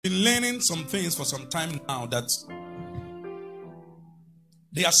been learning some things for some time now that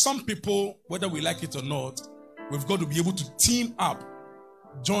there are some people, whether we like it or not, we've got to be able to team up,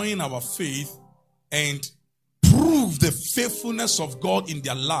 join our faith, and prove the faithfulness of God in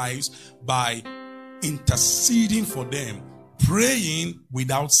their lives by interceding for them, praying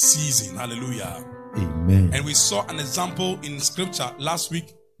without ceasing. Hallelujah. Amen. And we saw an example in scripture last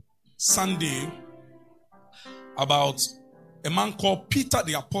week, Sunday, about a man called Peter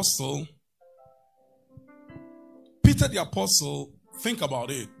the Apostle. Peter the Apostle, think about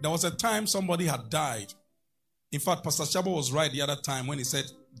it. There was a time somebody had died. In fact, Pastor Shabo was right the other time when he said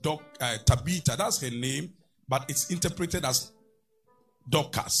Tabitha. That's her name, but it's interpreted as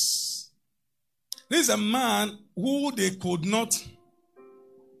Dorcas. This is a man who they could not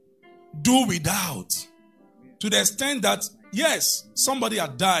do without. To the extent that, yes, somebody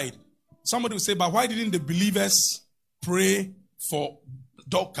had died. Somebody would say, but why didn't the believers pray for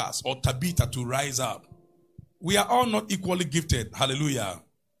Dorcas or Tabitha to rise up? We are all not equally gifted. Hallelujah.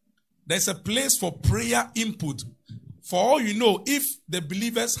 There's a place for prayer input. For all you know, if the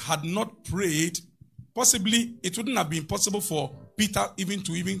believers had not prayed, possibly it wouldn't have been possible for Peter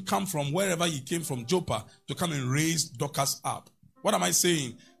to come from wherever he came from, Joppa, to come and raise Dorcas up. What am I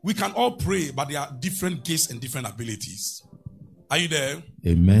saying? We can all pray, but there are different gifts and different abilities. Are you there?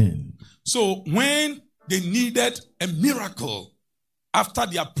 Amen. So when they needed a miracle after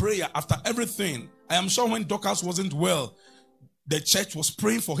their prayer, after everything, I am sure when Dorcas wasn't well, the church was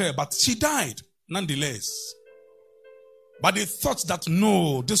praying for her, but she died nonetheless. But they thought that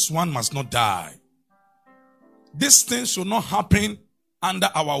no, this one must not die. This thing should not happen under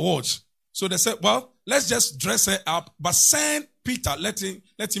our watch. So they said, well, let's just dress her up, but send Peter, let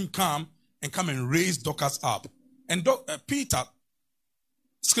him come and raise Dorcas up. And Peter,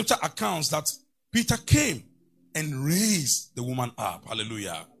 scripture accounts that Peter came and raised the woman up.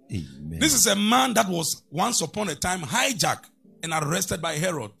 Hallelujah. Amen. This is a man that was once upon a time hijacked and arrested by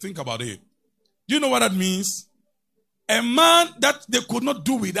Herod. Think about it. Do you know what that means? A man that they could not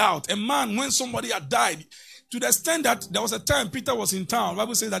do without. A man when somebody had died. To the extent that there was a time Peter was in town. The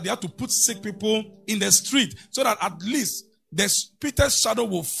Bible says that they had to put sick people in the street so that at least Peter's shadow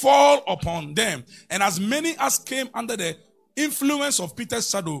will fall upon them. And as many as came under the influence of Peter's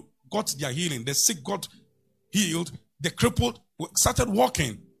shadow got their healing. The sick got healed. The crippled started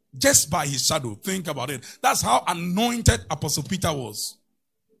walking just by his shadow. Think about it. That's how anointed Apostle Peter was.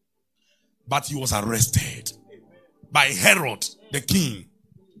 But he was arrested by Herod, the king.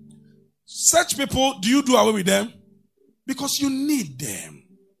 Such people, do you do away with them? Because you need them.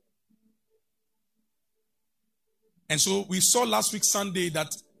 And so we saw last week Sunday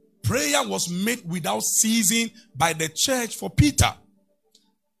that prayer was made without ceasing by the church for Peter.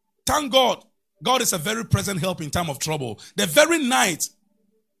 Thank God. God is a very present help in time of trouble.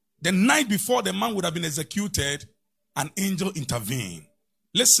 The night before the man would have been executed, an angel intervened.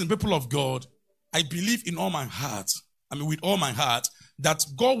 Listen, people of God, I believe with all my heart, that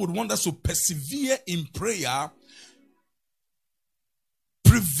God would want us to persevere in prayer,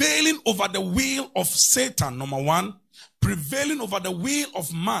 prevailing over the will of Satan, number one, prevailing over the will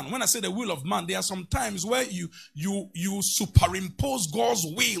of man. When I say the will of man, there are some times where you superimpose God's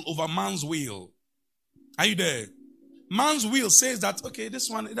will over man's will. Are you there? Man's will says that, okay, this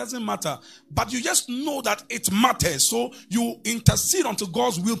one, it doesn't matter. But you just know that it matters. So you intercede until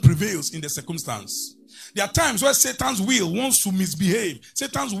God's will prevails in the circumstance. There are times where Satan's will wants to misbehave.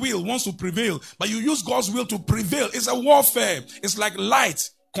 Satan's will wants to prevail. But you use God's will to prevail. It's a warfare. It's like light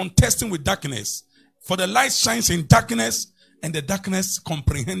contesting with darkness. For the light shines in darkness, and the darkness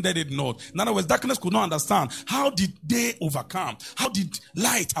comprehended it not. In other words, darkness could not understand. How did they overcome? How did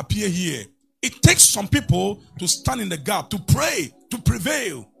light appear here? It takes some people to stand in the gap, to pray, to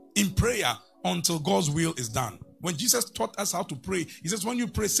prevail in prayer until God's will is done. When Jesus taught us how to pray, he says, when you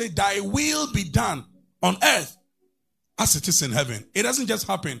pray, say, thy will be done on earth as it is in heaven. It doesn't just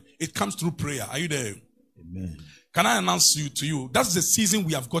happen. It comes through prayer. Are you there? Amen. Can I announce to you, that's the season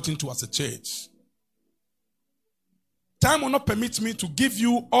we have got into as a church. Time will not permit me to give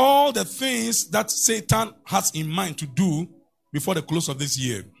you all the things that Satan has in mind to do before the close of this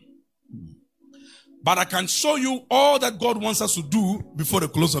year. But I can show you all that God wants us to do before the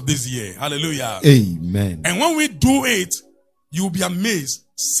close of this year. Hallelujah. Amen. And when we do it, you will be amazed.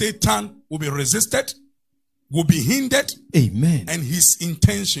 Satan will be resisted, will be hindered. Amen. And his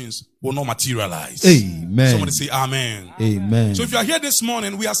intentions will not materialize. Amen. Somebody say amen. Amen. So if you are here this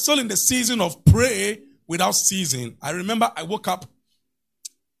morning, we are still in the season of pray without ceasing. I remember I woke up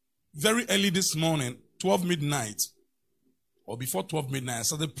very early this morning, 12 midnight. Or before 12 midnight, I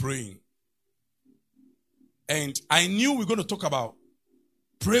started praying. And I knew we were going to talk about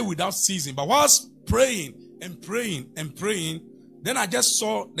pray without ceasing. But whilst praying and praying and praying, then I just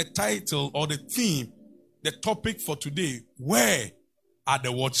saw the title or the theme, the topic for today. Where are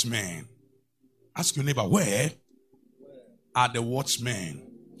the watchmen? Ask your neighbor, where are the watchmen?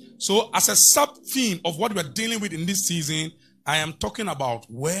 So as a sub-theme of what we're dealing with in this season, I am talking about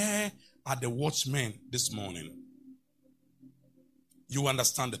where are the watchmen this morning. You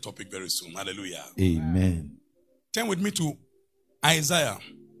understand the topic very soon. Hallelujah. Amen. Turn with me to Isaiah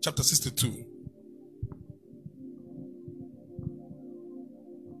chapter 62.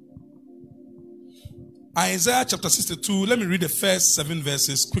 Isaiah chapter 62. Let me read the first 7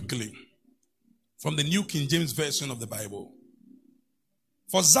 verses quickly from the New King James Version of the Bible.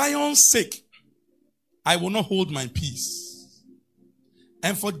 For Zion's sake, I will not hold my peace.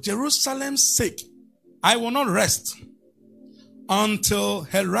 And for Jerusalem's sake, I will not rest until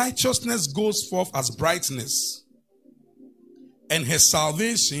her righteousness goes forth as brightness and her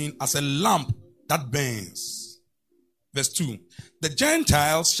salvation as a lamp that burns. Verse 2. The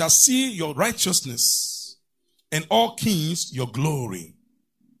Gentiles shall see your righteousness, and all kings your glory.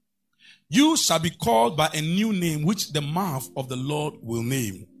 You shall be called by a new name which the mouth of the Lord will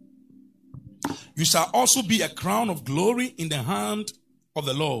name. You shall also be a crown of glory in the hand of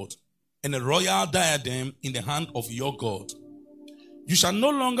the Lord, and a royal diadem in the hand of your God. You shall no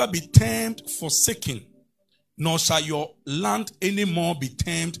longer be termed forsaken, nor shall your land any more be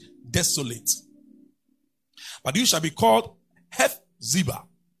termed desolate. But you shall be called Hephzibah,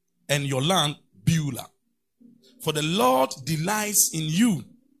 and your land Beulah. For the Lord delights in you,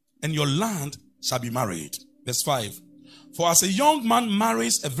 and your land shall be married. Verse 5. For as a young man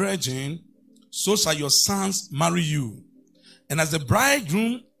marries a virgin, so shall your sons marry you. And as the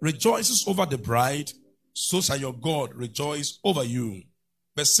bridegroom rejoices over the bride, so shall your God rejoice over you.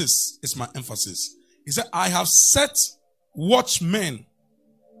 Verse 6 is my emphasis. He said, I have set watchmen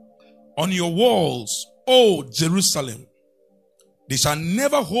on your walls, O Jerusalem. They shall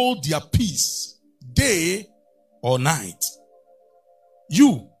never hold their peace, day or night.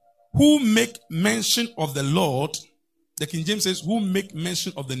 You who make mention of the Lord, the King James says, who make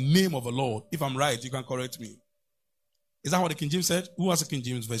mention of the name of the Lord. If I'm right, you can correct me. Is that what the King James said? Who has the King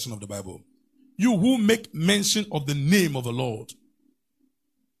James version of the Bible? You who make mention of the name of the Lord.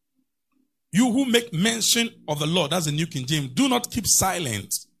 You who make mention of the Lord, that's the New King James, do not keep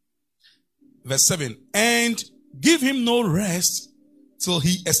silent. Verse 7, and give him no rest till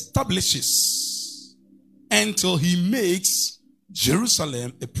he establishes and till he makes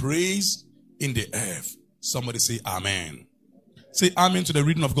Jerusalem a praise in the earth. Somebody say amen. Say amen to the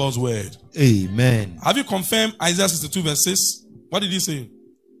reading of God's word. Amen. Have you confirmed Isaiah 62 verse 6? What did he say?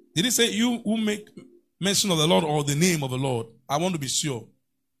 Did he say you who make mention of the Lord or the name of the Lord? I want to be sure.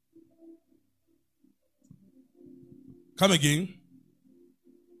 Come again.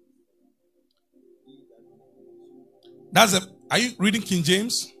 Are you reading King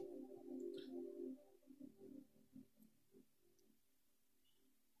James?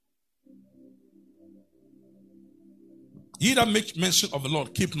 Ye that make mention of the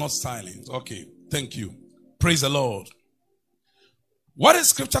Lord, keep not silent. Okay, thank you. Praise the Lord. What is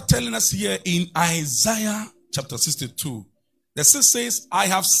scripture telling us here in Isaiah chapter 62? The scripture says, I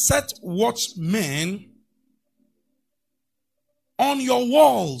have set watchmen on your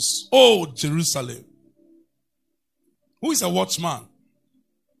walls, O Jerusalem. Who is a watchman?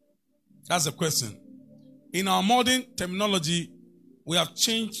 That's the question. In our modern terminology, we have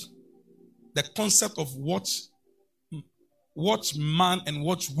changed the concept of watchman and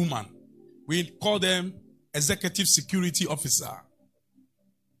watchwoman. We call them executive security officer.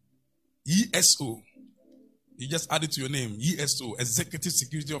 ESO. You just add it to your name. ESO, executive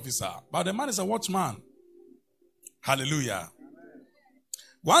security officer. But the man is a watchman. Hallelujah.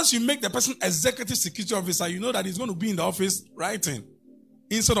 Once you make the person executive security officer, you know that he's going to be in the office writing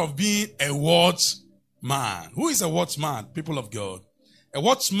instead of being a watchman. Who is a watchman, people of God? A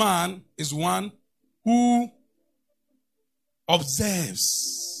watchman is one who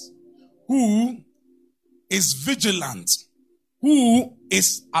observes, who is vigilant, who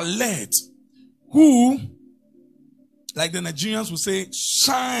is alert, who, like the Nigerians will say,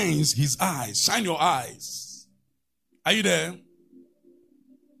 shines his eyes. Shine your eyes. Are you there?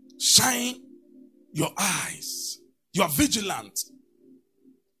 Shine your eyes. You are vigilant.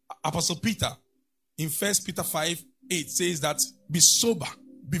 Apostle Peter in 1 Peter 5:8 says that be sober,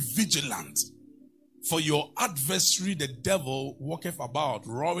 be vigilant. For your adversary, the devil, walketh about,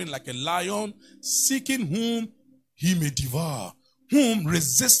 roaring like a lion, seeking whom he may devour, whom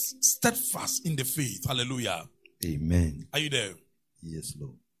resist steadfast in the faith. Hallelujah. Amen. Are you there? Yes,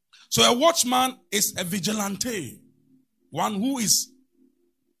 Lord. So a watchman is a vigilante, one who is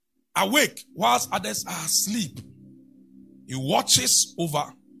awake whilst others are asleep. He watches over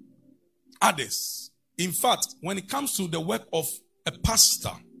others. In fact, when it comes to the work of a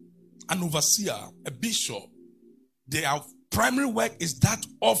pastor, an overseer, a bishop, their primary work is that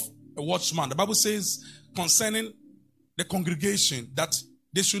of a watchman. The Bible says concerning the congregation that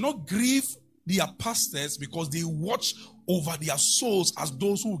they should not grieve their pastors because they watch over their souls as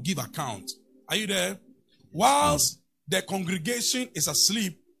those who give account. Are you there? Whilst the congregation is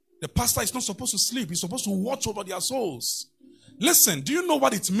asleep, the pastor is not supposed to sleep. He's supposed to watch over their souls. Listen, do you know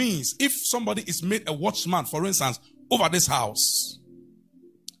what it means if somebody is made a watchman, for instance, over this house?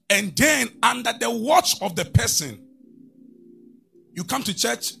 And then under the watch of the person, you come to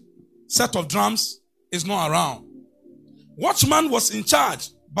church, set of drums is not around. Watchman was in charge,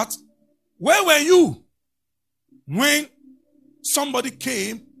 but where were you when somebody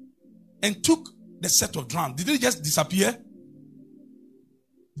came and took the set of drums? Did it just disappear?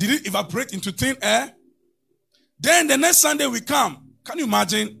 Did it evaporate into thin air? Then the next Sunday we come. Can you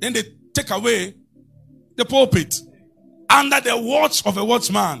imagine? Then they take away the pulpit under the watch of a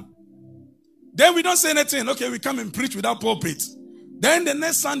watchman. Then we don't say anything. Okay, we come and preach without pulpit. Then the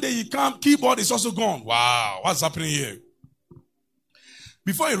next Sunday you come, keyboard is also gone. Wow, what's happening here?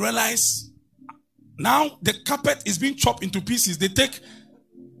 Before you realize, now the carpet is being chopped into pieces. They take,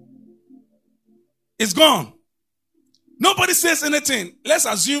 it's gone. Nobody says anything. Let's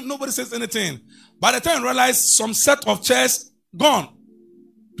assume nobody says anything. By the time you realize some set of chairs gone.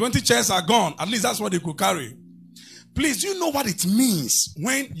 20 chairs are gone. At least that's what they could carry. Please, do you know what it means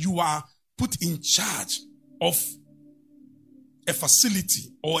when you are put in charge of a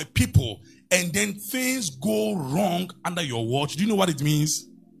facility or a people and then things go wrong under your watch? Do you know what it means?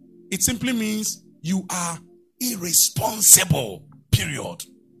 It simply means you are irresponsible. Period.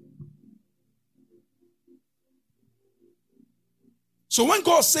 So when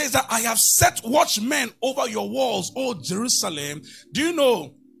God says that I have set watchmen over your walls, O Jerusalem, do you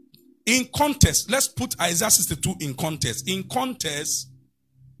know, in context, let's put Isaiah 62 in context. In context,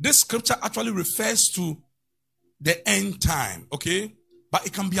 this scripture actually refers to the end time, okay? But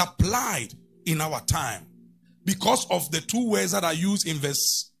it can be applied in our time because of the two words that are used in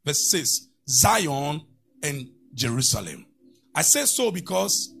verse 6, Zion and Jerusalem. I say so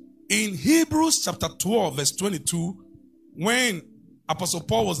because in Hebrews chapter 12, verse 22, when Apostle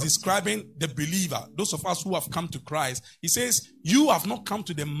Paul was describing the believer, those of us who have come to Christ, he says, you have not come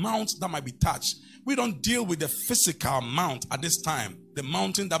to the mount that might be touched. We don't deal with the physical mount at this time. The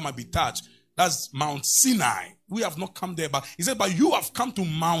mountain that might be touched, that's Mount Sinai. We have not come there, but he said, but you have come to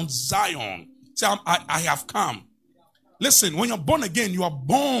Mount Zion. Say, I have come. Listen, when you're born again, you are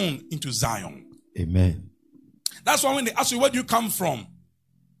born into Zion. Amen. That's why when they ask you, where do you come from?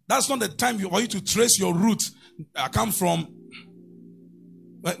 That's not the time for you to trace your root. I come from,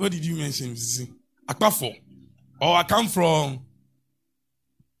 what did you mention? Akpafo. Or I come from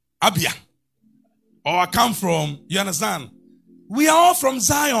Abia. Or I come from, you understand? We are all from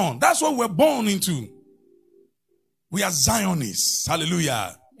Zion. That's what we're born into. We are Zionists.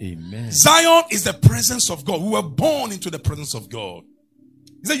 Hallelujah. Amen. Zion is the presence of God. We were born into the presence of God.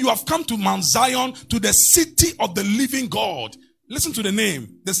 He said, you have come to Mount Zion, to the city of the living God. Listen to the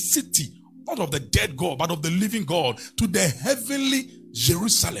name. The city, not of the dead God, but of the living God. To the heavenly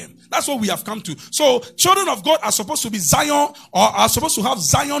Jerusalem. That's what we have come to. So, children of God are supposed to be Zion, or are supposed to have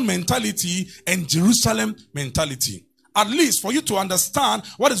Zion mentality and Jerusalem mentality. At least for you to understand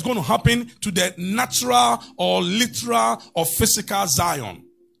what is going to happen to the natural or literal or physical Zion.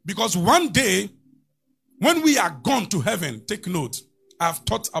 Because one day, when we are gone to heaven, take note. I've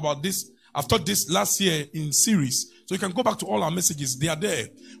taught about this. I've taught this last year in series. So you can go back to all our messages. They are there.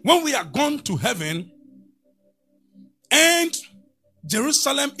 When we are gone to heaven and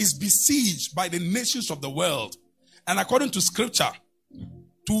Jerusalem is besieged by the nations of the world. And according to scripture,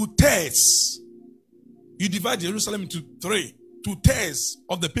 2/3, you divide Jerusalem into 3. 2/3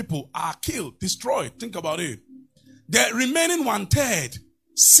 of the people are killed, destroyed. Think about it. The remaining 1/3,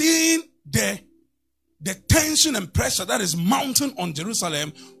 seeing the tension and pressure that is mounting on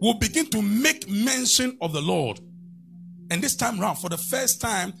Jerusalem, will begin to make mention of the Lord. And this time around, for the first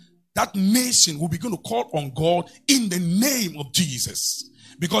time, that nation will begin to call on God in the name of Jesus.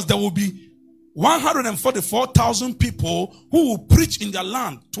 Because there will be 144,000 people who will preach in their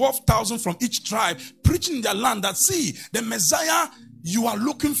land. 12,000 from each tribe preaching in their land that, see, the Messiah you are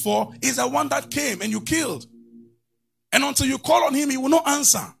looking for is the one that came and you killed. And until you call on him, he will not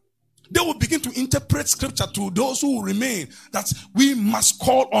answer. They will begin to interpret scripture to those who will remain, that we must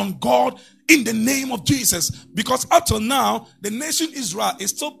call on God in the name of Jesus. Because up till now, the nation Israel is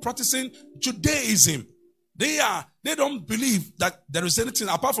still practicing Judaism. They are They don't believe that there is anything,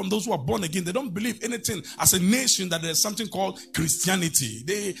 apart from those who are born again, they don't believe anything as a nation that there's something called Christianity.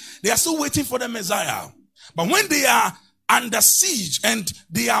 They are still waiting for the Messiah. But when they are under siege and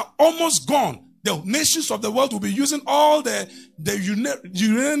they are almost gone, the nations of the world will be using all the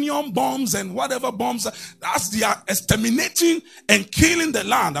uranium bombs and whatever bombs as they are exterminating and killing the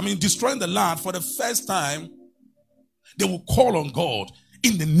land. I mean, destroying the land for the first time. They will call on God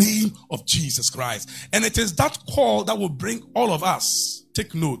in the name of Jesus Christ. And it is that call that will bring all of us,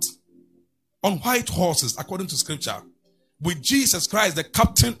 take note, on white horses, according to scripture, with Jesus Christ, the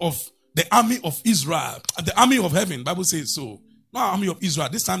captain of the army of Israel, the army of heaven. Bible says so. Not army of Israel,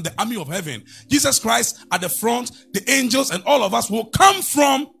 this time the army of heaven. Jesus Christ at the front, the angels and all of us will come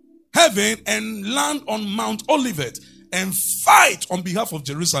from heaven and land on Mount Olivet and fight on behalf of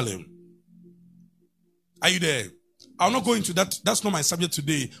Jerusalem. Are you there? I'm not going into that. That's not my subject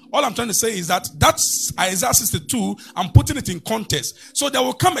today. All I'm trying to say is that that's Isaiah 62. I'm putting it in context. So there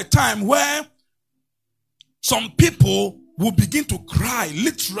will come a time where some people will begin to cry,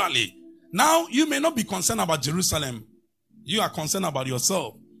 literally. Now, you may not be concerned about Jerusalem. You are concerned about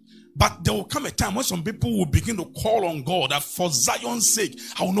yourself. But there will come a time when some people will begin to call on God that for Zion's sake,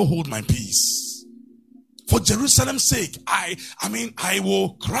 I will not hold my peace. For Jerusalem's sake, I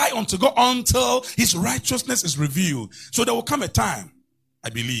will cry unto God until his righteousness is revealed. So there will come a time, I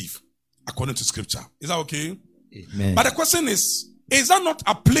believe, according to scripture. Is that okay? Amen. But the question is that not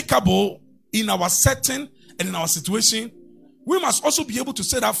applicable in our setting and in our situation? We must also be able to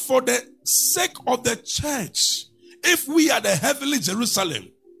say that for the sake of the church, if we are the heavenly Jerusalem,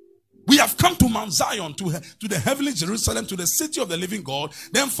 we have come to Mount Zion, to the heavenly Jerusalem, to the city of the living God,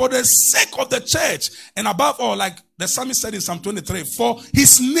 then for the sake of the church, and above all, like the psalmist said in Psalm 23, for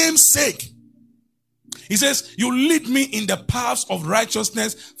his name's sake. He says, you lead me in the paths of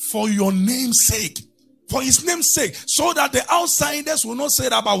righteousness for your name's sake. For his name's sake. So that the outsiders will not say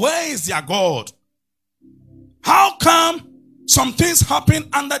that, but where is their God? How come some things happen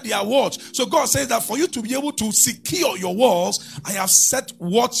under their watch? So God says that for you to be able to secure your walls, I have set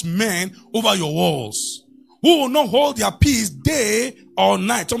watchmen over your walls who will not hold their peace day or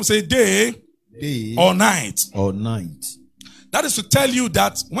night. Someone say day or night. Or night. That is to tell you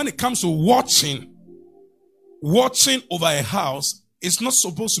that when it comes to watching over a house, it's not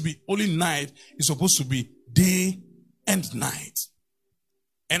supposed to be only night. It's supposed to be day and night.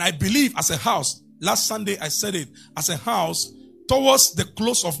 And I believe as a house, last Sunday I said it, as a house, towards the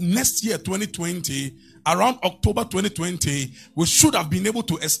close of next year, 2020, around October 2020, we should have been able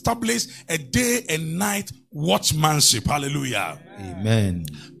to establish a day and night watchmanship. Hallelujah. Amen.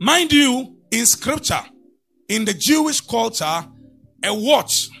 Mind you, in scripture, in the Jewish culture, a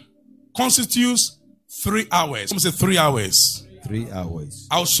watch constitutes 3 hours. Someone say 3 hours. 3 hours.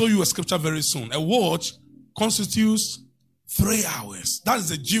 I'll show you a scripture very soon. A watch constitutes 3 hours. That is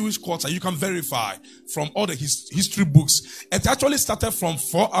the Jewish culture. You can verify from all the history books. It actually started from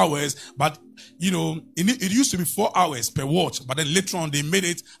 4 hours, but it used to be 4 hours per watch. But then later on, they made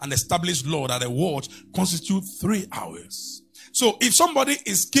it an established law that a watch constitutes 3 hours. So if somebody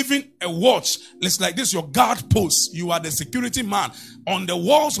is giving a watch, it's like this, your guard post, you are the security man on the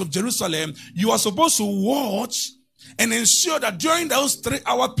walls of Jerusalem, you are supposed to watch and ensure that during those 3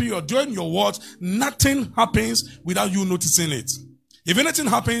 hour period, during your watch, nothing happens without you noticing it. If anything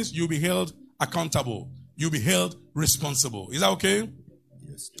happens, you'll be held accountable. You'll be held responsible. Is that okay?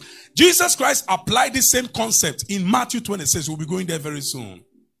 Yes. Jesus Christ applied the same concept in Matthew 26. We'll be going there very soon.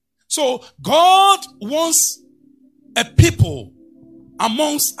 So God wants a people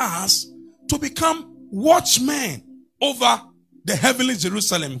amongst us to become watchmen over the heavenly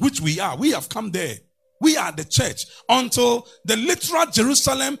Jerusalem, which we are. We have come there. We are the church until the literal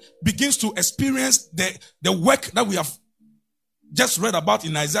Jerusalem begins to experience the work that we have just read about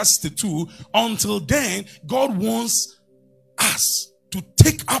in Isaiah 62. Until then, God wants us to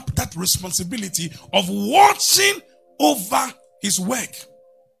take up that responsibility of watching over his work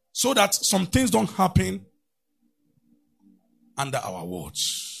so that some things don't happen under our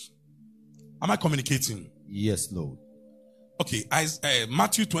watch. Am I communicating? Yes, Lord. Okay,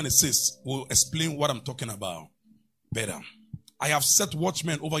 Matthew 26 will explain what I'm talking about better. I have set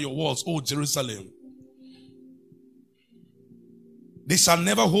watchmen over your walls, O Jerusalem. They shall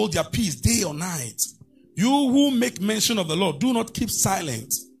never hold their peace day or night. You who make mention of the Lord, do not keep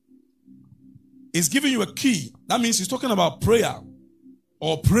silent. He's giving you a key. That means he's talking about prayer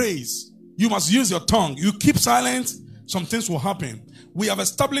or praise. You must use your tongue. You keep silent, some things will happen. We have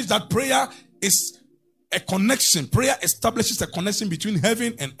established that prayer is a connection. Prayer establishes a connection between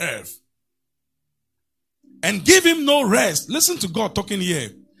heaven and earth. And give him no rest. Listen to God talking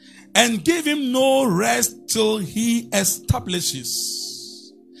here. and give him no rest till he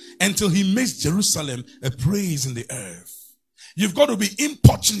establishes, until he makes Jerusalem a praise in the earth. You've got to be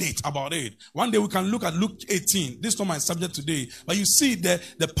importunate about it. One day we can look at Luke 18. This is not my subject today. But you see the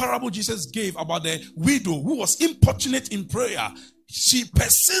parable Jesus gave about the widow who was importunate in prayer. She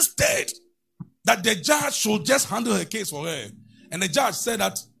persisted that the judge should just handle her case for her. And the judge said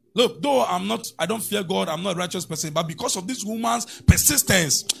that, look, though I don't fear God, I'm not a righteous person, but because of this woman's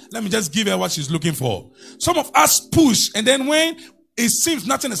persistence, let me just give her what she's looking for. Some of us push, and then when it seems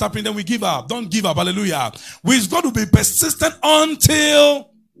nothing is happening, then we give up. Don't give up. Hallelujah. We've got to be persistent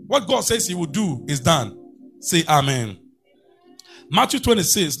until what God says he will do is done. Say amen. Matthew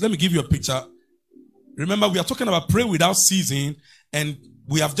 26. Let me give you a picture. Remember, we are talking about pray without ceasing, and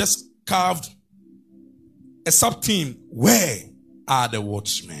we have just carved a sub-theme. Where are the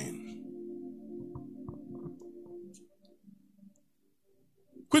watchmen?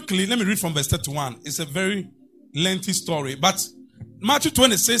 Quickly, let me read from verse 31. It's a very lengthy story, but Matthew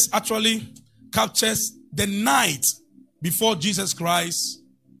 26 actually captures the night before Jesus Christ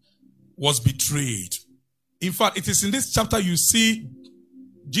was betrayed. In fact, it is in this chapter you see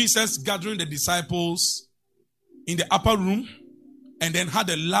Jesus gathering the disciples in the upper room and then had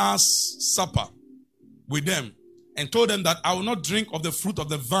the Last Supper with them and told them that I will not drink of the fruit of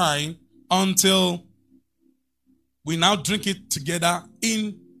the vine until we now drink it together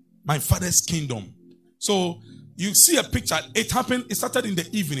in my Father's kingdom. So you see a picture. It happened. It started in the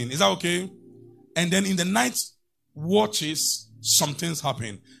evening. Is that okay? And then in the night watches, some things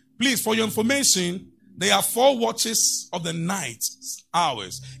happen. Please, for your information, there are 4 watches of the night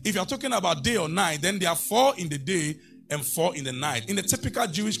hours. If you're talking about day or night, then there are 4 in the day and 4 in the night. In the typical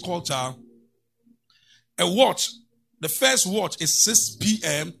Jewish culture, a watch, the first watch is 6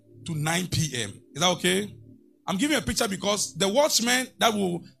 p.m. to 9 p.m. Is that okay? I'm giving a picture because the watchmen that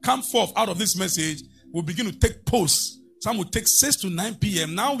will come forth out of this message will begin to take posts. Some will take 6 to 9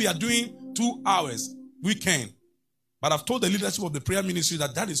 p.m. Now we are doing 2 hours weekend. But I've told the leadership of the prayer ministry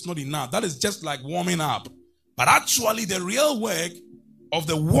that is not enough. That is just like warming up. But actually the real work of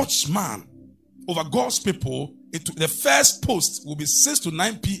the watchman over God's people, the first post will be 6 to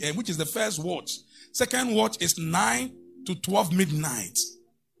 9 p.m., which is the first watch. Second watch is 9 to 12 midnight.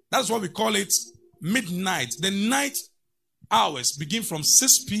 That's why we call it midnight. The night hours begin from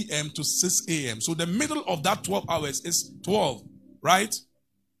 6 p.m. to 6 a.m. So the middle of that 12 hours is 12, right?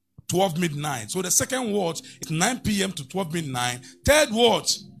 12 midnight. So the second watch is 9 p.m. to 12 midnight. Third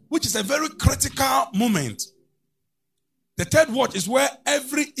watch, which is a very critical moment. The third watch is where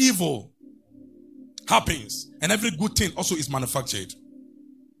every evil happens and every good thing also is manufactured.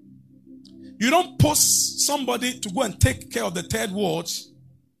 You don't post somebody to go and take care of the third watch,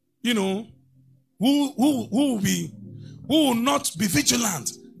 who will not be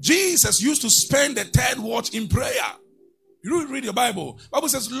vigilant. Jesus used to spend the third watch in prayer. You read your Bible. Bible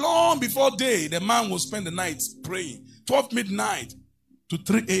says long before day, the man will spend the night praying. 12 midnight to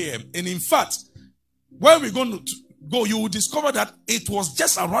 3 a.m. And in fact, where we're going to go, you will discover that it was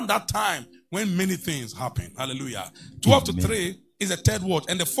just around that time when many things happen. Hallelujah. 12 to 3 is the third watch.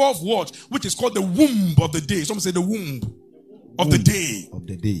 And the fourth watch, which is called the womb of the day. Some say the womb of the day.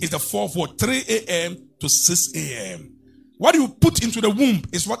 Is the fourth watch. 3 a.m. to 6 a.m. What you put into the womb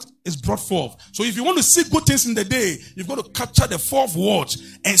is what is brought forth. So if you want to see good things in the day, you've got to capture the fourth watch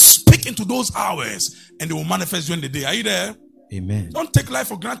and speak into those hours and they will manifest during the day. Are you there? Amen. Don't take life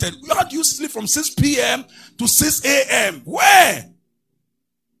for granted. How do you sleep from 6 p.m. to 6 a.m.? Where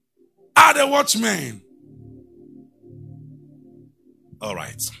are the watchmen? All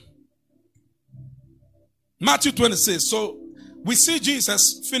right. Matthew 26. So we see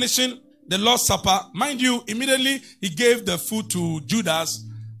Jesus finishing the Lord's Supper. Mind you, immediately he gave the food to Judas.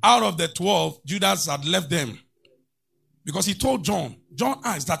 Out of the 12, Judas had left them. Because he told John. John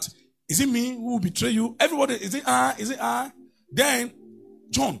asked that, is it me who will betray you? Everybody, is it I? Is it I? Then,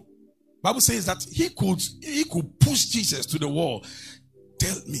 John, Bible says that he could push Jesus to the wall.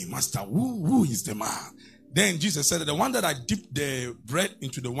 Tell me, Master, who is the man? Then Jesus said, the one that I dipped the bread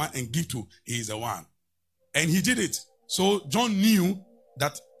into the wine and give to, he is the one. And he did it. So John knew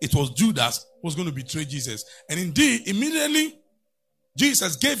that it was Judas who was going to betray Jesus. And indeed, immediately,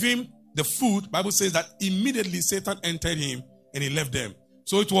 Jesus gave him the food. Bible says that immediately Satan entered him and he left them.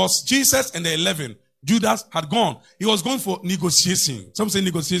 So it was Jesus and the 11. Judas had gone. He was going for negotiation. Some say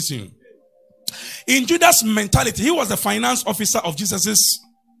negotiation. In Judas' mentality, he was the finance officer of Jesus's,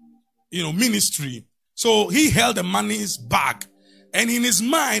 ministry. So he held the money's bag. And in his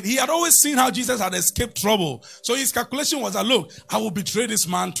mind, he had always seen how Jesus had escaped trouble. So his calculation was that, look, I will betray this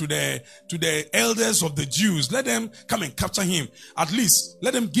man to the elders of the Jews. Let them come and capture him. At least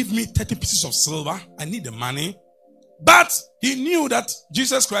let them give me 30 pieces of silver. I need the money. But he knew that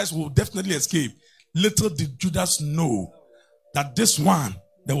Jesus Christ will definitely escape. Little did Judas know that this one,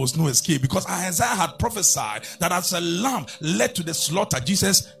 there was no escape, because Isaiah had prophesied that as a lamb led to the slaughter,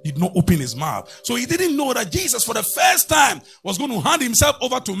 Jesus did not open his mouth. So he didn't know that Jesus, for the first time, was going to hand himself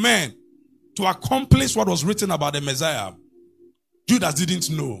over to men to accomplish what was written about the Messiah. Judas didn't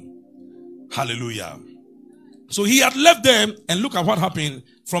know. Hallelujah. So he had left them, and look at what happened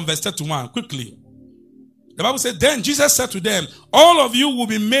from verse 31 quickly. The Bible said, then Jesus said to them, all of you will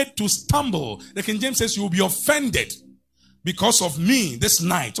be made to stumble. The King James says you will be offended because of me this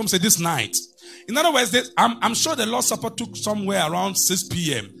night. Some say this night. In other words, I'm sure the Lord's Supper took somewhere around 6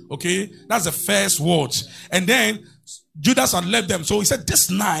 p.m. Okay? That's the first watch. And then Judas had left them. So he said, this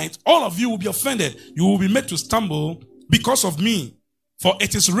night, all of you will be offended. You will be made to stumble because of me. For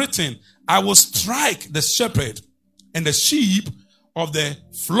it is written, I will strike the shepherd, and the sheep of the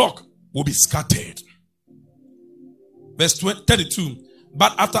flock will be scattered. Verse 32.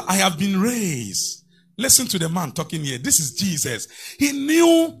 But after I have been raised. Listen to the man talking here. This is Jesus. He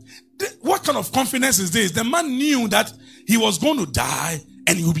knew, what kind of confidence is this? The man knew that he was going to die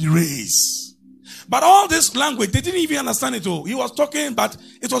and he will be raised. But all this language, they didn't even understand it all. He was talking, but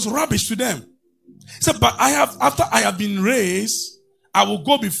it was rubbish to them. He said, but after I have been raised, I will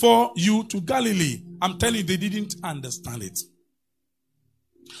go before you to Galilee. I'm telling you, they didn't understand it.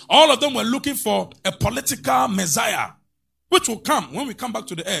 All of them were looking for a political Messiah, which will come when we come back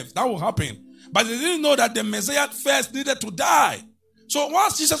to the earth. That will happen. But they didn't know that the Messiah first needed to die. So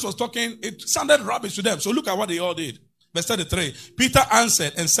once Jesus was talking, it sounded rubbish to them. So look at what they all did. Verse 33. Peter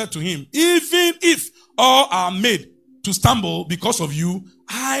answered and said to him, even if all are made to stumble because of you,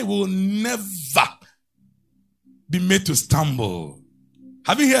 I will never be made to stumble.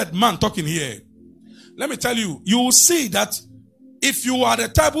 Have you heard man talking here? Let me tell you, you will see that if you are the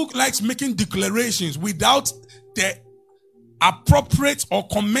type who likes making declarations without the appropriate or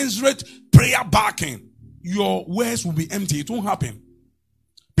commensurate prayer backing, your words will be empty. It won't happen.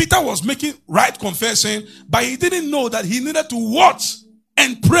 Peter was making right confession, but he didn't know that he needed to watch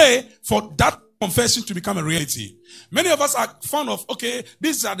and pray for that confession to become a reality. Many of us are fond of, okay,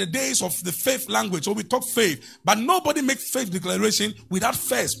 these are the days of the faith language, so we talk faith, but nobody makes faith declaration without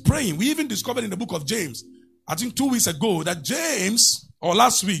first praying. We even discovered in the book of James, I think 2 weeks ago, that James, or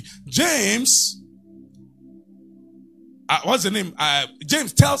last week, James, what's the name?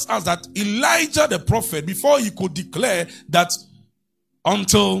 James tells us that Elijah the prophet, before he could declare that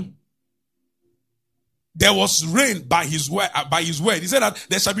until there was rain by his word, he said that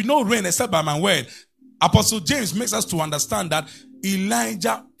there shall be no rain except by my word. Apostle James makes us to understand that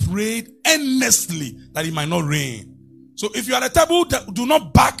Elijah prayed earnestly that it might not rain. So if you are the type who do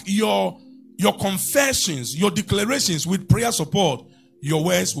not back your confessions, your declarations with prayer support, your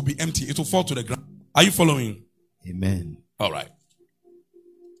words will be empty. It will fall to the ground. Are you following? Amen. All right.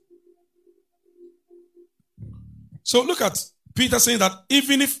 So look at Peter saying that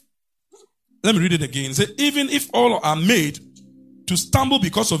even if, let me read it again. Say, even if all are made to stumble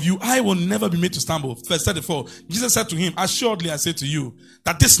because of you, I will never be made to stumble. Verse 34. Jesus said to him, assuredly I say to you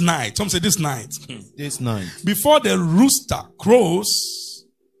that this night, some say this night, before the rooster crows,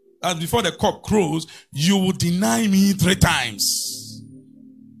 and before the cock crows, you will deny me 3 times.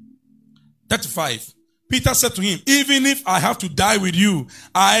 35. Peter said to him, even if I have to die with you,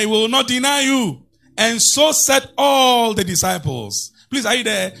 I will not deny you. And so said all the disciples. Please, are you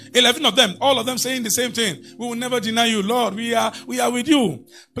there? 11 of them, all of them saying the same thing. We will never deny you, Lord. We are with you.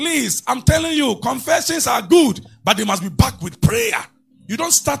 Please, I'm telling you, confessions are good, but they must be backed with prayer. You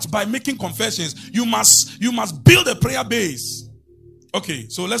don't start by making confessions. You must build a prayer base. Okay,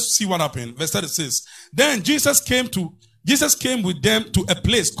 so let's see what happened. Verse 36. Then Jesus came with them to a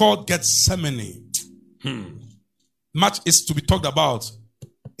place called Gethsemane. Much is to be talked about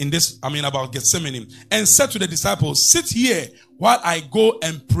about Gethsemane, and said to the disciples, sit here while I go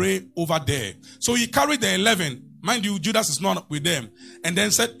and pray over there. So he carried the 11. Mind you, Judas is not with them. And then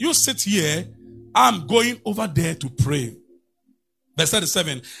said, you sit here. I'm going over there to pray. Verse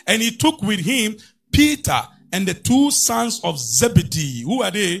 37. And he took with him Peter and the 2 sons of Zebedee. Who are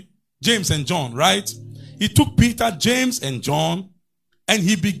they? James and John, right? He took Peter, James, and John, and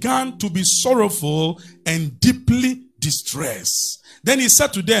he began to be sorrowful and deeply distressed. Then he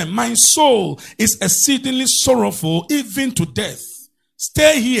said to them, my soul is exceedingly sorrowful, even to death.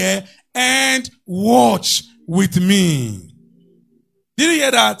 Stay here and watch with me. Did you hear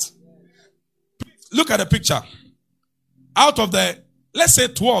that? Look at the picture. out of the, let's say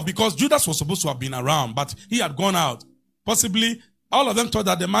 12, because Judas was supposed to have been around, but he had gone out. Possibly, all of them thought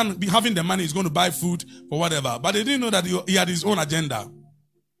that the man, having the money, is going to buy food for whatever. But they didn't know that he had his own agenda.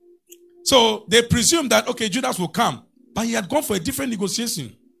 So they presumed that, okay, Judas will come. But he had gone for a different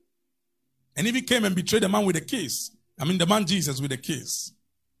negotiation. And he came and betrayed the man with a kiss. The man Jesus with a kiss.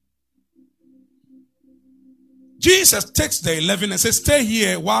 Jesus takes the 11 and says, stay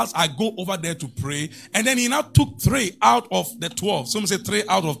here whilst I go over there to pray. And then he now took 3 out of the 12. Someone say 3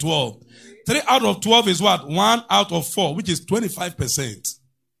 out of 12. 3 out of 12 is what? 1 out of 4, which is 25%.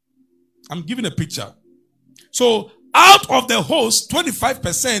 I'm giving a picture. So out of the host,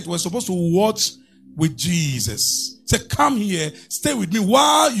 25% were supposed to watch with Jesus. Say, come here, stay with me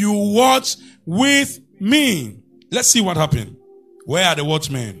while you watch with me. Let's see what happened. Where are the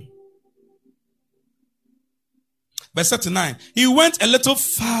watchmen? Verse 39. He went a little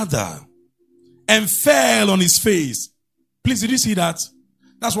farther and fell on his face. Please, did you see that?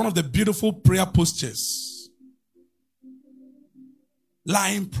 That's one of the beautiful prayer postures.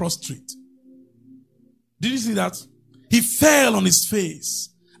 Lying prostrate. Did you see that? He fell on his face.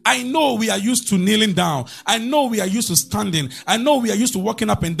 I know we are used to kneeling down. I know we are used to standing. I know we are used to walking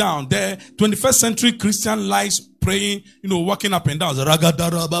up and down. The 21st century Christian lies praying, walking up and down. But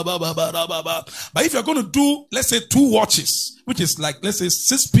if you're going to do, let's say 2 watches, which is like, let's say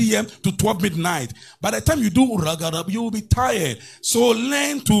 6 p.m. to 12 midnight, by the time you do you will be tired. So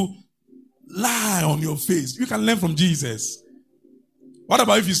learn to lie on your face. You can learn from Jesus. What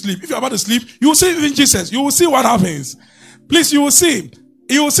about if you sleep? If you're about to sleep, you will see even Jesus. You will see what happens. Please, you will see.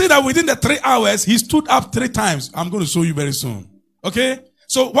 You will see that within the 3 hours, he stood up 3 times. I'm going to show you very soon. Okay?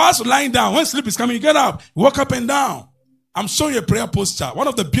 So whilst lying down, when sleep is coming, you get up, you walk up and down. I'm showing you a prayer posture. One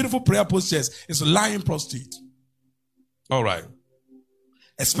of the beautiful prayer postures is lying prostrate. All right.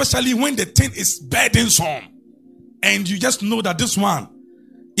 Especially when the thing is burdensome. And you just know that this one,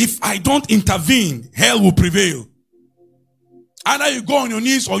 if I don't intervene, hell will prevail. Either you go on your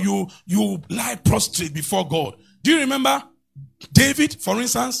knees or you lie prostrate before God. Do you remember David, for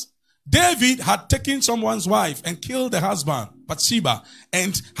instance? David had taken someone's wife and killed the husband, Bathsheba,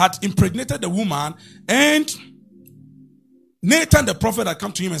 and had impregnated the woman. And Nathan, the prophet, had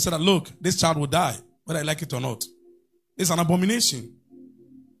come to him and said, look, this child will die, whether I like it or not. It's an abomination.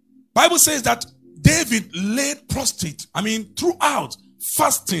 Bible says that David laid prostrate, throughout,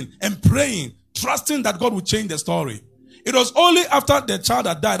 fasting and praying, trusting that God would change the story. It was only after the child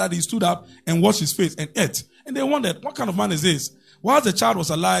had died that he stood up and washed his face and ate. And they wondered, what kind of man is this? While the child was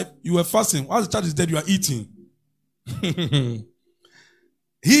alive, you were fasting. While the child is dead, you are eating.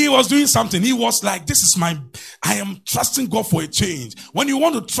 He was doing something. He was like, I am trusting God for a change. When you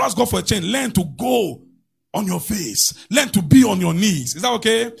want to trust God for a change, learn to go on your face. Learn to be on your knees. Is that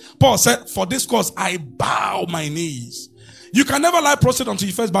okay? Paul said, for this cause, I bow my knees. You can never lie prostrate until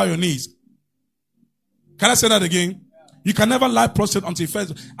you first bow your knees. Can I say that again? You can never lie prostrate until you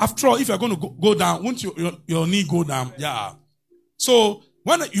first. After all, if you're going to go down, won't your knee go down? Yeah. So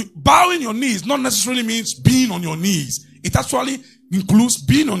when you bowing your knees not necessarily means being on your knees. It actually includes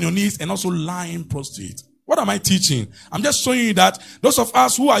being on your knees and also lying prostrate. What am I teaching? I'm just showing you that those of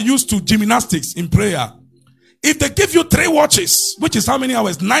us who are used to gymnastics in prayer, if they give you 3 watches, which is how many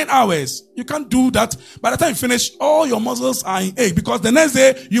hours? 9 hours. You can't do that. By the time you finish, all your muscles are in ache because the next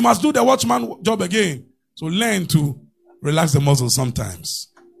day you must do the watchman job again. So learn to relax the muscles sometimes.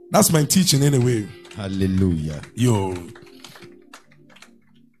 That's my teaching anyway. Hallelujah. Yo.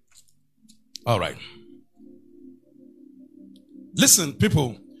 All right. Listen,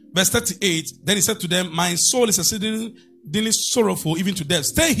 people. Verse 38. Then he said to them, my soul is exceedingly sorrowful, even to death.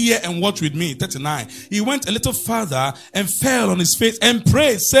 Stay here and watch with me. 39. He went a little farther and fell on his face and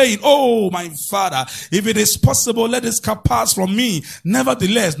prayed, saying, oh, my Father, if it is possible, let this cup pass from me.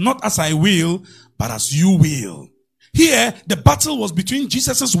 Nevertheless, not as I will, but as you will. Here, the battle was between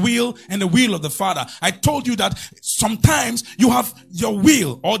Jesus' will and the will of the Father. I told you that sometimes you have your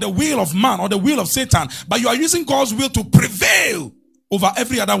will or the will of man or the will of Satan, but you are using God's will to prevail over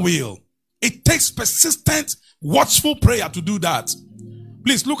every other will. It takes persistent, watchful prayer to do that.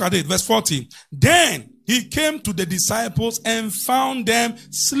 Please look at it. Verse 40. Then he came to the disciples and found them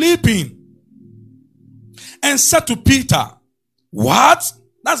sleeping and said to Peter, what?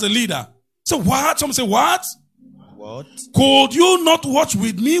 That's the leader. So what? Someone say what? What? Could you not watch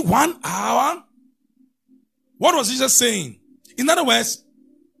with me 1 hour? What was Jesus saying? In other words,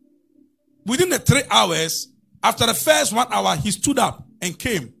 within the 3 hours, after the first 1 hour, he stood up and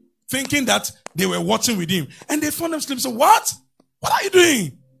came, thinking that they were watching with him. And they found him sleeping. So what? What are you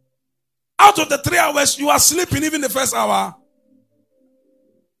doing? Out of the 3 hours, you are sleeping even the first hour.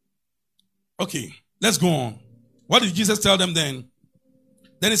 Okay, let's go on. What did Jesus tell them then?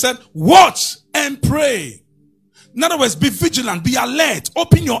 Then he said, watch and pray. In other words, be vigilant, be alert,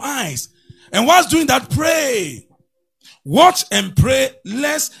 open your eyes. And whilst doing that, pray. Watch and pray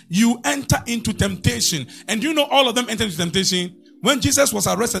lest you enter into temptation. And you know all of them entered into temptation? When Jesus was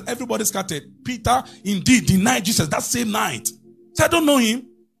arrested, everybody scattered. Peter indeed denied Jesus that same night. Said, I don't know him.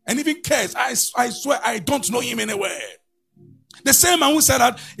 And even cares. I swear I don't know him anywhere. The same man who said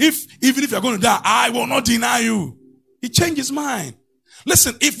that even if you're going to die, I will not deny you. He changed his mind.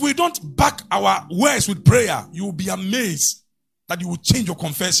 Listen, if we don't back our words with prayer, you will be amazed that you will change your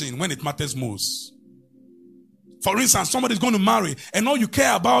confession when it matters most. For instance, somebody's going to marry and all you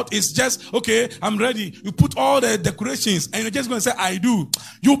care about is just, okay, I'm ready. You put all the decorations and you're just going to say, I do.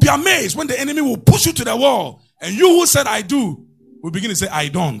 You'll be amazed when the enemy will push you to the wall and you who said, I do, will begin to say, I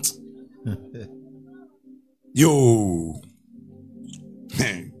don't. Yo.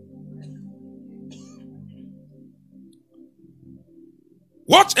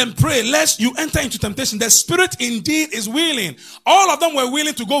 Watch and pray lest you enter into temptation. The spirit indeed is willing. All of them were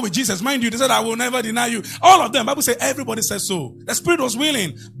willing to go with Jesus. Mind you, they said, I will never deny you. All of them. Bible says everybody says so. The spirit was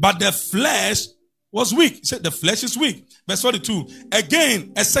willing, but the flesh was weak. He said the flesh is weak. Verse 42.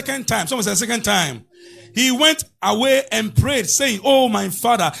 Again, a second time. Someone said a second time. He went away and prayed, saying, Oh, my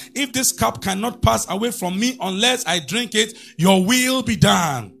Father, if this cup cannot pass away from me unless I drink it, your will be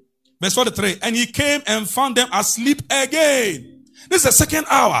done. Verse 43. And he came and found them asleep again. This is the second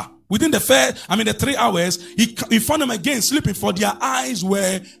hour. Within the 3 hours, he found them again sleeping, for their eyes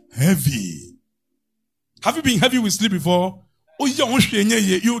were heavy. Have you been heavy with sleep before? Oh, you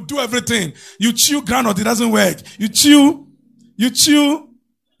do everything. You chew groundnut, it doesn't work. You chew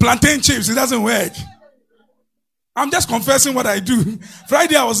plantain chips, it doesn't work. I'm just confessing what I do.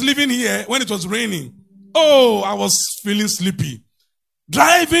 Friday, I was living here when it was raining. Oh, I was feeling sleepy.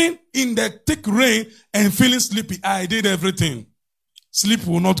 Driving in the thick rain and feeling sleepy. I did everything. Sleep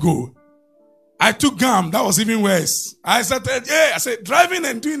will not go. I took gum. That was even worse. I said, driving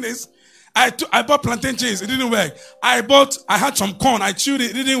and doing this. I bought plantain chips. It didn't work. I had some corn. I chewed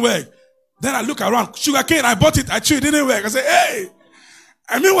it. It didn't work. Then I look around. Sugar cane. I bought it. I chewed it. It didn't work. I said, hey.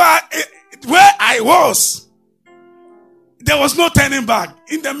 I mean, where I was, there was no turning back.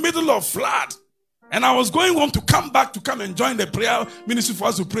 In the middle of flood. And I was going home to come and join the prayer ministry for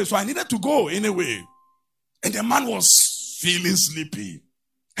us to pray. So I needed to go anyway. And the man was feeling sleepy,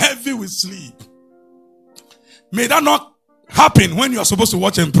 heavy with sleep. May that not happen when you are supposed to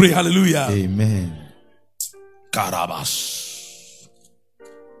watch and pray. Hallelujah. Amen. Karabash.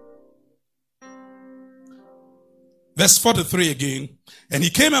 Verse 43 again. And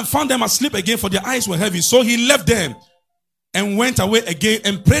he came and found them asleep again, for their eyes were heavy. So he left them and went away again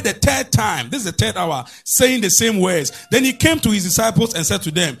and prayed the third time. This is the third hour, saying the same words. Then he came to his disciples and said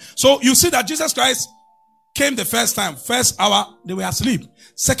to them. So you see that Jesus Christ came the first time. First hour, they were asleep.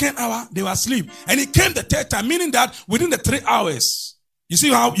 Second hour, they were asleep. And he came the third time, meaning that within the 3 hours, you see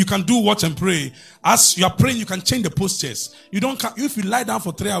how you can do watch and pray. As you are praying, you can change the postures. If you lie down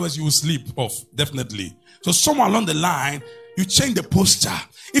for 3 hours, you will sleep off, definitely. So somewhere along the line, you change the posture.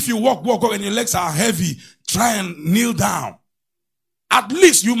 If you walk, and your legs are heavy, try and kneel down. At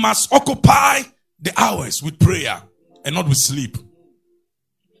least you must occupy the hours with prayer and not with sleep.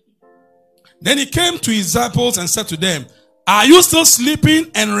 Then he came to his disciples and said to them, are you still sleeping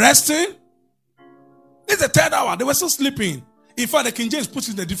and resting? It's the third hour. They were still sleeping. In fact, the King James puts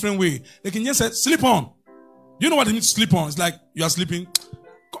it in a different way. The King James said, sleep on. You know what it means to sleep on? It's like you are sleeping.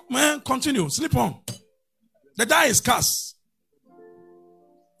 Man, continue. Sleep on. The die is cast.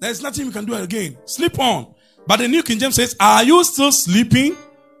 There's nothing you can do again. Sleep on. But the New King James says, are you still sleeping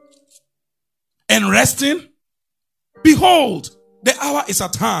and resting? Behold, the hour is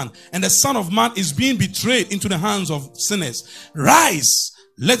at hand, and the Son of Man is being betrayed into the hands of sinners. Rise,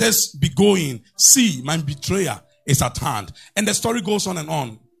 let us be going. See, my betrayer is at hand. And the story goes on and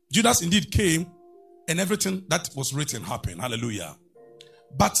on. Judas indeed came, and everything that was written happened. Hallelujah.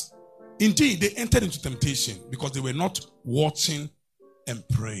 But indeed, they entered into temptation because they were not watching and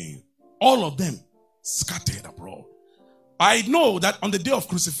praying. All of them scattered abroad. I know that on the day of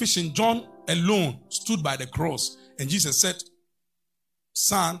crucifixion, John alone stood by the cross, and Jesus said,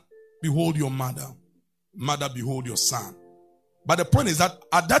 son, behold your mother. Mother, behold your son. But the point is that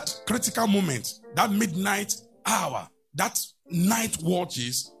at that critical moment, that midnight hour, that night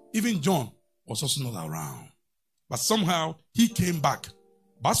watches, even John was also not around. But somehow he came back.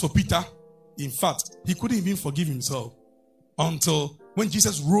 But as for Peter, in fact, he couldn't even forgive himself until when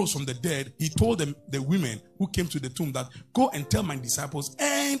Jesus rose from the dead, he told them, the women who came to the tomb, that go and tell my disciples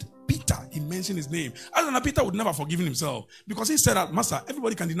and Peter. He mentioned his name. I don't know, Peter would never forgive himself because he said that, Master,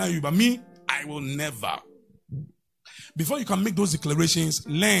 everybody can deny you, but me, I will never. Before you can make those declarations,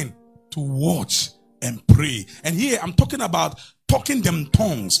 learn to watch and pray. And here I'm talking about talking them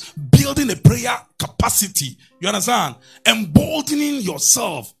tongues, building a prayer capacity. You understand? Emboldening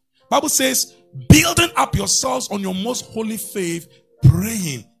yourself. Bible says, building up yourselves on your most holy faith,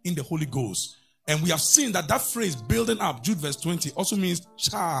 praying in the Holy Ghost. And we have seen that phrase, building up, Jude verse 20, also means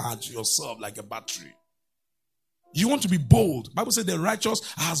charge yourself like a battery. You want to be bold. Bible says the righteous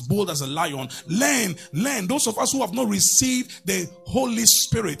are as bold as a lion. Learn. Those of us who have not received the Holy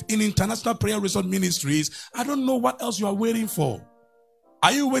Spirit in International Prayer Resort Ministries, I don't know what else you are waiting for.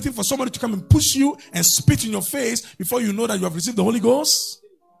 Are you waiting for somebody to come and push you and spit in your face before you know that you have received the Holy Ghost?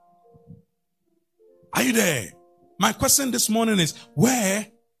 Are you there? My question this morning is, where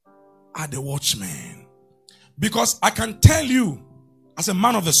are the watchmen? Because I can tell you, as a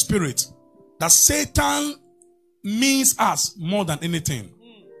man of the Spirit, that Satan means us more than anything.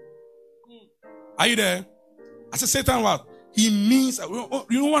 Are you there? I said, Satan what? He means,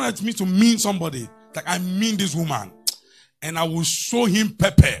 you know what it means to mean somebody? Like, I mean this woman, and I will show him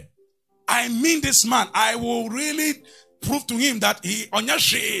pepper. I mean this man. I will really prove to him that he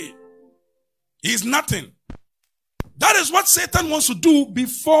is nothing. That is what Satan wants to do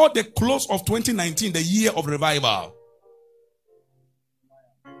before the close of 2019, the year of revival.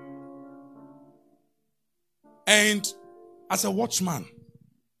 And as a watchman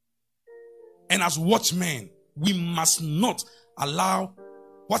and as watchmen, we must not allow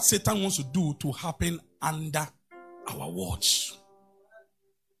what Satan wants to do to happen under our watch.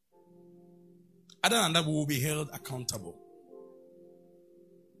 Other than that, we will be held accountable.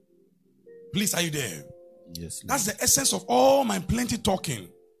 Please, are you there? Yes. That's the essence of all my plenty talking.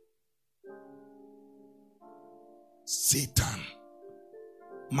 Satan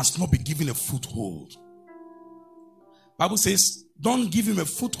must not be given a foothold. Bible says, don't give him a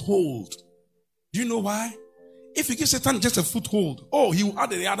foothold. Do you know why? If you give Satan just a foothold, he will add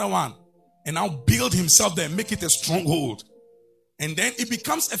the other one and now build himself there, make it a stronghold. And then it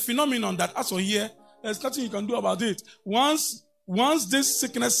becomes a phenomenon that as for here, there's nothing you can do about it. Once this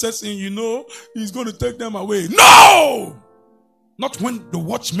sickness sets in, he's going to take them away. No! Not when the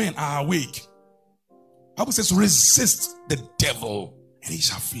watchmen are awake. Bible says, resist the devil and he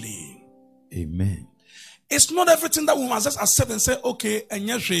shall flee. Amen. It's not everything that we must just accept and say, okay, hey,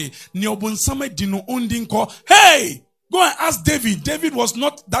 go and ask David. David was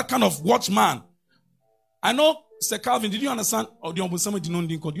not that kind of watchman. I know, Sir Calvin, did you understand? Do you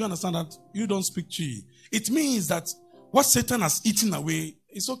understand that? You don't speak Chi. It means that what Satan has eaten away,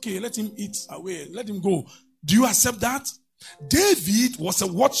 it's okay. Let him eat away. Let him go. Do you accept that? David was a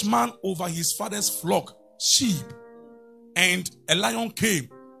watchman over his father's flock, sheep. And a lion came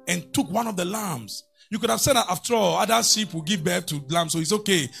and took one of the lambs. You could have said that after all, other sheep will give birth to lambs, so it's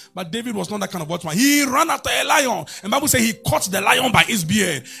okay. But David was not that kind of watchman. He ran after a lion. And the Bible says he caught the lion by his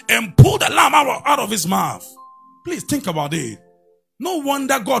beard and pulled the lamb out of his mouth. Please think about it. No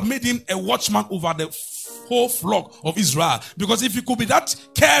wonder God made him a watchman over the whole flock of Israel. Because if he could be that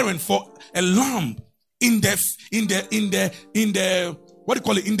caring for a lamb in the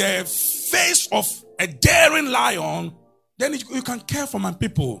face of a daring lion, then you can care for my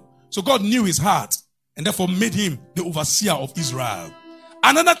people. So God knew his heart and therefore made him the overseer of Israel.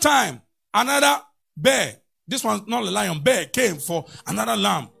 Another time, another bear, this one's not a lion, bear came for another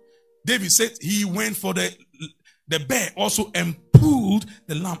lamb. David said he went for the bear also and pulled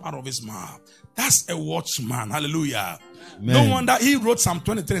the lamb out of his mouth. That's a watchman. Hallelujah. Amen. No wonder he wrote Psalm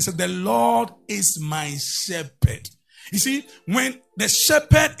 23 and said, the Lord is my shepherd. You see, when the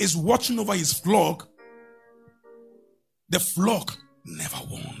shepherd is watching over his flock, the flock never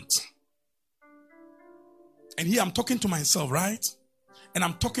wants. And here I'm talking to myself, right? And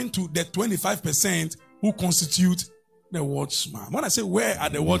I'm talking to the 25% who constitute the watchman. When I say where are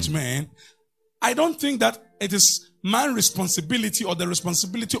the watchmen, I don't think that it is my responsibility or the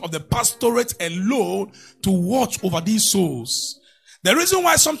responsibility of the pastorate alone to watch over these souls. The reason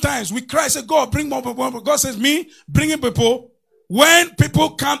why sometimes we cry, say, God, bring more people. God says, me, bringing people. When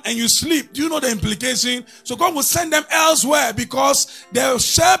people come and you sleep, do you know the implication? So God will send them elsewhere because the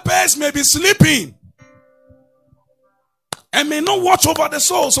shepherds may be sleeping and may not watch over the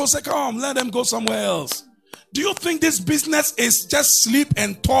souls. So say, come, let them go somewhere else. Do you think this business is just sleep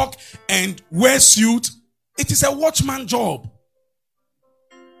and talk and wear suit? It is a watchman job.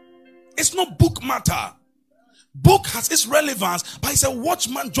 It's not book matter. Book has its relevance, but it's a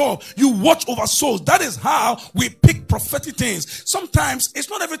watchman job. You watch over souls. That is how we pick prophetic things. Sometimes it's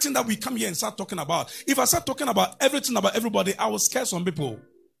not everything that we come here and start talking about. If I start talking about everything about everybody, I will scare some people.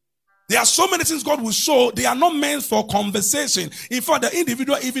 There are so many things God will show. They are not meant for conversation. In fact, the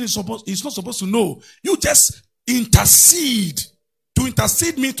individual even is not supposed to know. intercede. To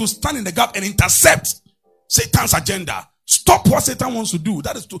intercede means to stand in the gap and intercept Satan's agenda. Stop what Satan wants to do.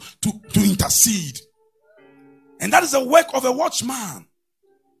 That is to intercede. And that is the work of a watchman.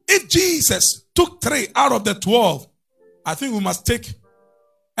 If Jesus took 3 out of the 12, I think we must take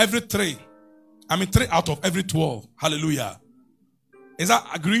every 3 out of every 12. Hallelujah. Is that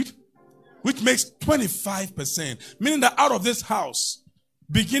agreed? Which makes 25%. Meaning that out of this house,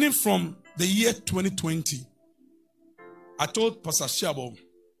 beginning from the year 2020, I told Pastor Shabo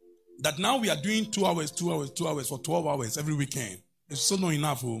that now we are doing 2 hours for 12 hours every weekend. It's still not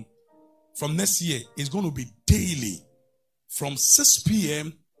enough. From next year, it's going to be daily. From 6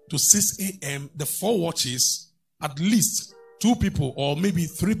 p.m. to 6 a.m., the 4 watches, at least 2 people or maybe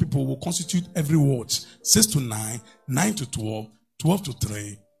 3 people will constitute every watch. 6 to 9, 9 to 12, 12 to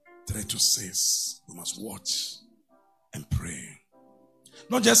 3, 3 to 6. We must watch and pray.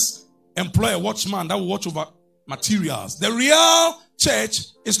 Not just employ a watchman that will watch over materials. The real church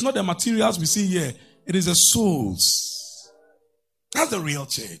is not the materials we see here. It is the souls. That's the real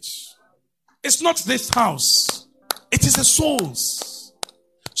church. It's not this house. It is the souls.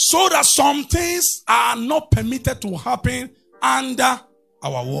 So that some things are not permitted to happen under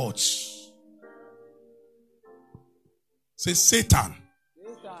our watch. Say, Satan,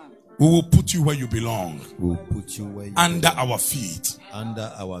 we will put you where you belong. We will put you where you under our feet.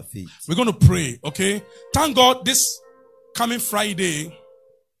 Under our feet. We're going to pray, okay? Thank God this coming Friday,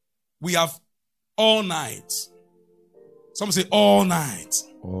 we have all night. Some say all night.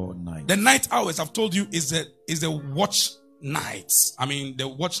 All night. The night hours, I've told you, is the watch nights. I mean, the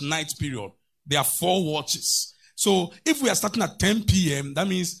watch night period. There are 4 watches. So if we are starting at 10 p.m., that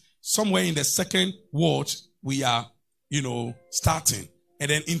means somewhere in the second watch, we are, starting. And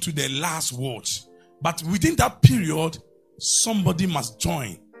then into the last watch. But within that period, somebody must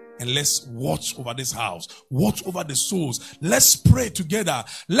join. And let's watch over this house. Watch over the souls. Let's pray together.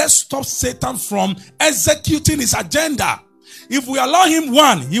 Let's stop Satan from executing his agenda. If we allow him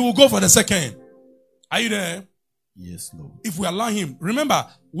one, he will go for the second. Are you there? Yes, Lord. If we allow him. Remember,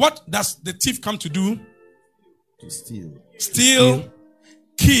 what does the thief come to do? To steal. Steal,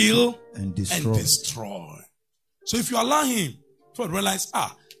 kill, and destroy. So if you allow him, you realize,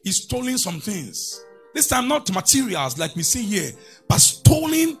 he's stealing some things. This time not materials like we see here, but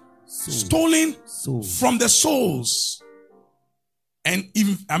stolen from the souls. And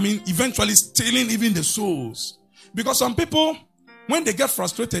eventually stealing even the souls. Because some people, when they get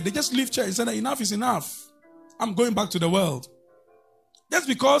frustrated, they just leave church and say, enough is enough. I'm going back to the world. That's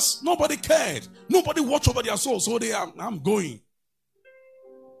because nobody cared. Nobody watched over their souls. So I'm going.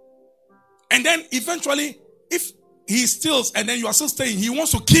 And then eventually, if he steals and then you are still staying, he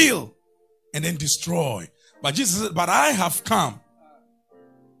wants to kill and then destroy. But Jesus said, but I have come.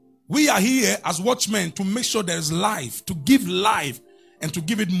 We are here as watchmen to make sure there is life, to give life and to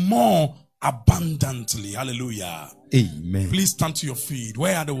give it more abundantly. Hallelujah. Amen. Please stand to your feet.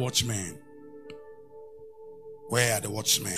 Where are the watchmen? Where are the watchmen?